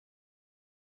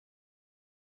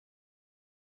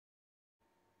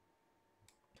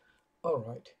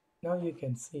Alright, now you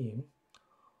can see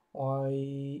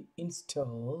I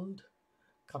installed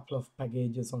a couple of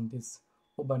packages on this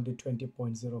Ubuntu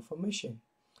 20.0 for machine.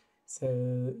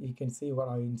 So you can see what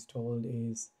I installed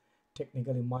is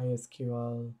technically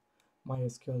MySQL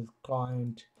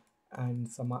client, and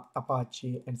some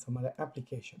Apache and some other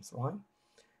applications, right?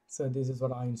 So this is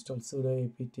what I installed: sudo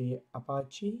apt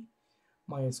Apache,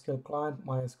 MySQL client,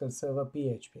 MySQL server,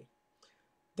 PHP.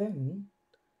 Then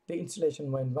the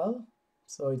installation went well,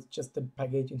 so it's just the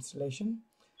package installation.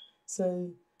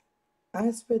 So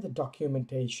as per the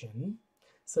documentation,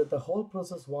 so the whole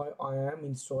process why I am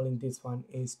installing this one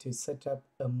is to set up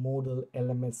a model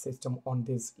LMS system on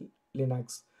this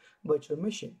Linux virtual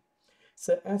machine.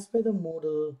 So as per the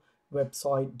Moodle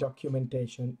website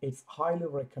documentation, it's highly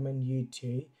recommend you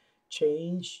to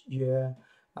change your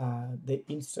the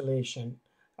installation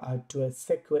to a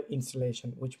secure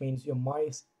installation, which means your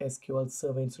MySQL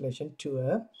server installation to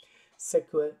a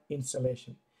secure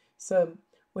installation. So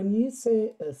when you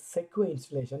say a secure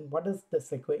installation, what does the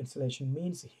secure installation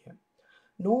means here?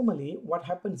 Normally, what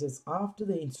happens is after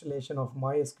the installation of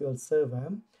MySQL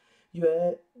server,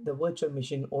 the virtual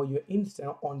machine or your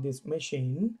instance on this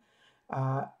machine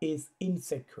is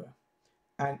insecure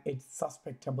and it's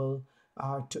susceptible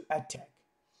to attack.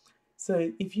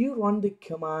 So if you run the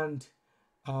command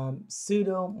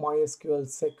sudo MySQL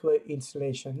secure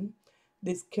installation,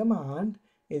 this command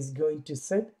is going to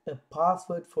set a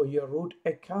password for your root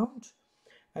account,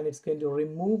 and it's going to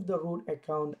remove the root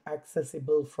account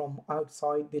accessible from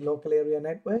outside the local area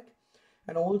network,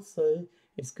 and also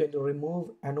it's going to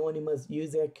remove anonymous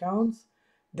user accounts.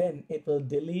 Then it will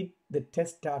delete the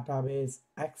test database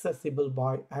accessible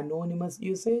by anonymous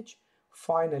usage.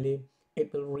 Finally,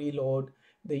 it will reload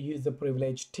the user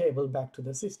privilege table back to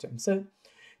the system. So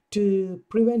to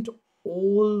prevent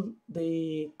all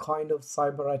the kind of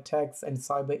cyber attacks and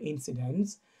cyber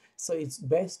incidents, so it's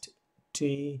best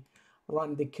to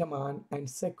run the command and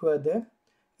secure the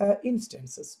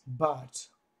instances. But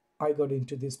I got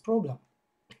into this problem.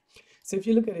 So if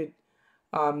you look at it,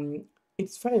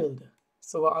 it's failed.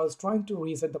 So I was trying to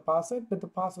reset the password, but the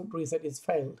password reset is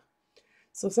failed.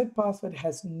 So set password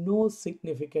has no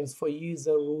significance for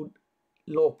user root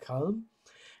local,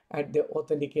 and the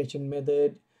authentication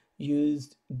method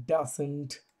used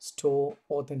doesn't store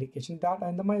authentication data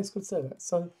in the MySQL server.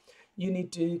 So you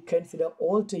need to consider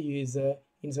alter user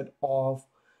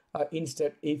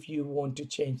instead if you want to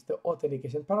change the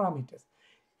authentication parameters.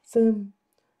 So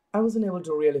I wasn't able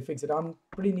to really fix it. I'm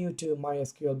pretty new to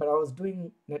MySQL, but I was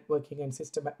doing networking and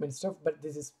system admin stuff, but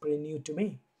this is pretty new to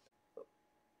me.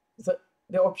 So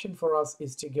the option for us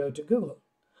is to go to Google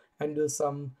and do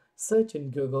some search in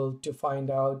Google to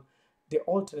find out the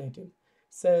alternative.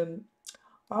 So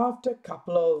after a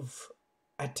couple of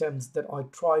attempts that I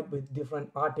tried with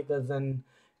different articles and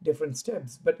different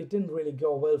steps, but it didn't really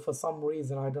go well for some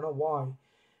reason. I don't know why.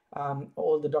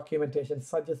 All the documentation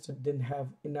suggested didn't have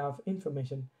enough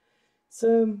information.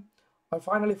 So I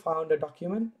finally found a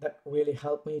document that really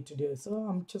helped me to do. So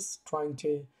I'm just trying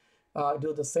to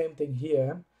do the same thing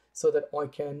here so that I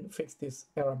can fix this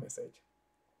error message.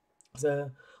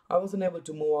 So I wasn't able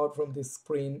to move out from this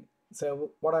screen.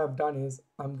 So what I've done is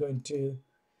I'm going to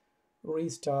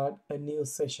restart a new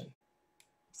session.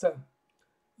 So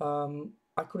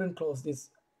I couldn't close this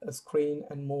screen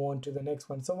and move on to the next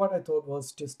one. So what I thought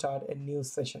was to start a new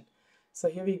session. So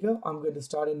here we go. I'm going to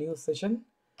start a new session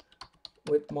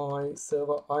with my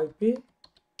server IP.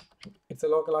 It's a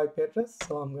local IP address.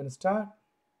 So I'm going to start.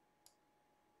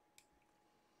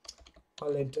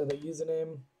 I'll enter the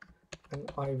username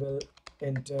and I will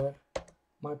enter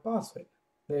my password.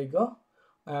 There you go.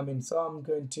 So I'm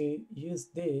going to use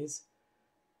this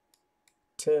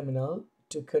terminal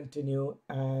to continue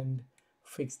and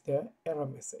fix the error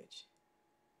message.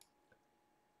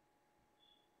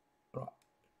 Right.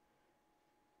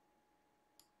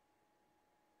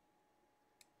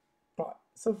 Right.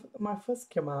 So my first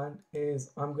command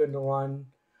is I'm going to run,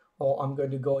 or I'm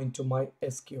going to go into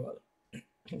MySQL.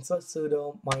 So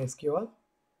sudo MySQL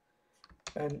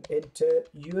and enter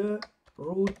your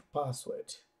root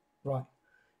password. Right.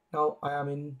 Now I am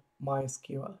in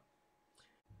MySQL.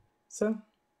 So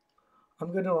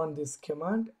I'm going to run this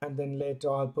command and then later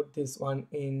I'll put this one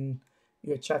in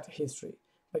your chat history.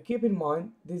 But keep in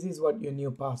mind, this is what your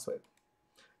new password.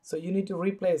 So you need to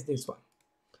replace this one.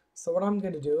 So what I'm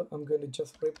going to do, I'm going to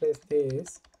just replace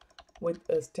this with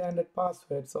a standard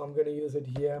password. So I'm going to use it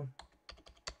here.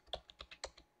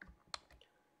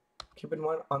 Keep in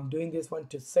mind, I'm doing this one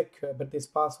to secure, but this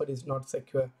password is not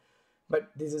secure.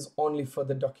 But this is only for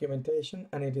the documentation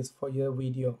and it is for your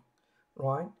video,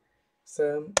 right?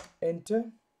 So enter.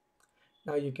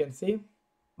 Now you can see,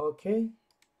 okay,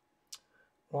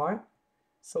 right?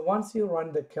 So once you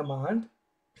run the command,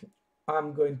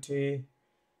 I'm going to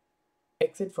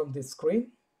exit from this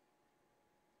screen.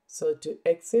 So to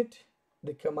exit,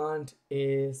 the command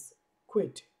is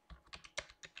quit,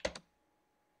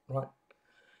 right?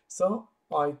 So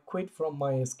I quit from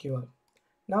MySQL.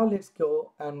 Now let's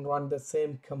go and run the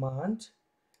same command,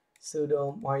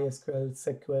 sudo MySQL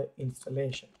secure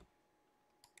installation.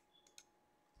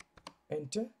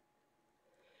 Enter.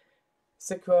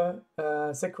 Securing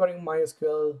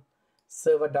MySQL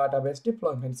server database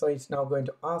deployment. So it's now going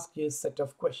to ask you a set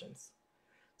of questions.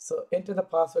 So enter the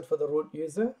password for the root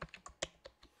user.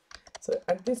 So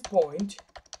at this point,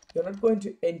 you're not going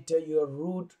to enter your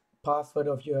root password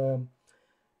of your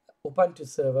Ubuntu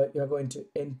server. You're going to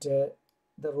enter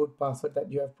the root password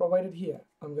that you have provided here.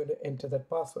 I'm going to enter that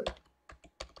password.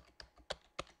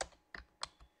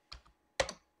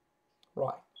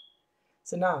 Right.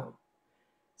 So now,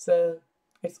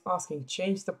 it's asking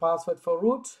change the password for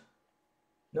root.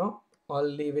 No, I'll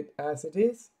leave it as it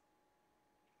is.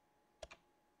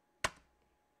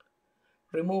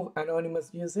 Remove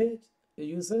anonymous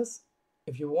users.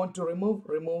 If you want to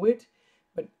remove it.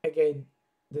 But again,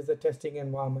 this is a testing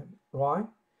environment, right?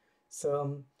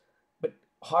 So, but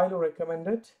highly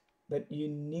recommended that you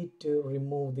need to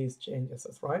remove these changes,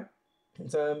 right?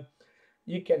 So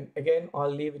you can, again,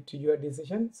 I'll leave it to your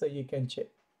decision. So you can change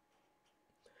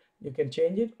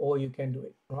it or you can do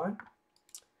it, right?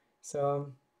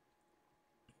 So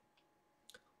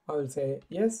I will say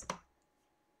yes,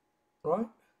 right?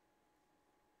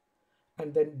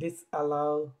 And then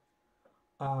disallow.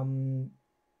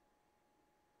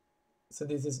 So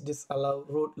this is disallow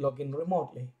root login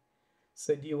remotely.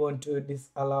 So do you want to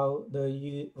disallow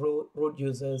the root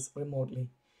users remotely?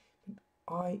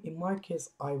 In my case,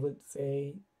 I would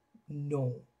say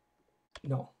no.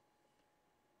 No.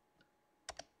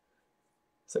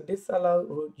 So disallow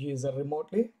root user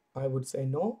remotely, I would say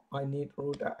no. I need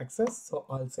root access, so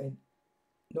I'll say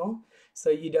no. So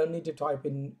you don't need to type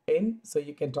in N, so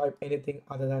you can type anything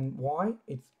other than Y.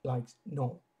 It's like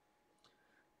no,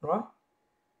 right?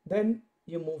 Then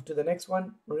you move to the next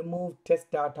one, remove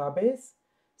test database.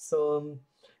 So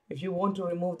if you want to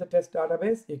remove the test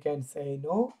database, you can say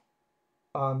no.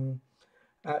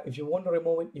 If you want to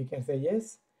remove it, you can say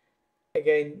yes.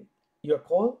 Again, your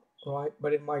call, right?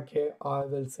 But in my case, I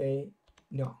will say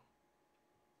no,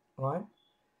 right?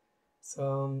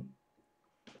 So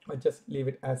I just leave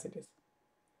it as it is.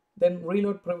 Then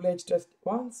reload privilege test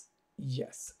once.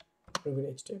 Yes,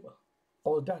 privilege table.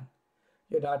 All done.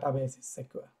 Your database is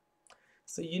secure.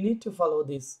 So you need to follow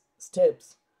these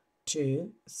steps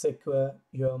to secure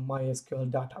your MySQL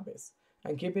database.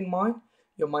 And keep in mind,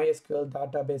 your MySQL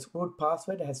database root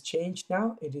password has changed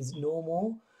now. It is no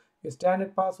more your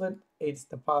standard password. It's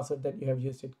the password that you have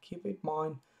used it. Keep it in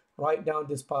mind. Write down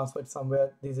this password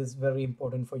somewhere. This is very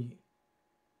important for you.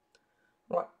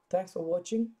 Right. Thanks for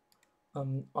watching.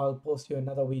 I'll post you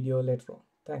another video later on.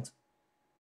 Thanks.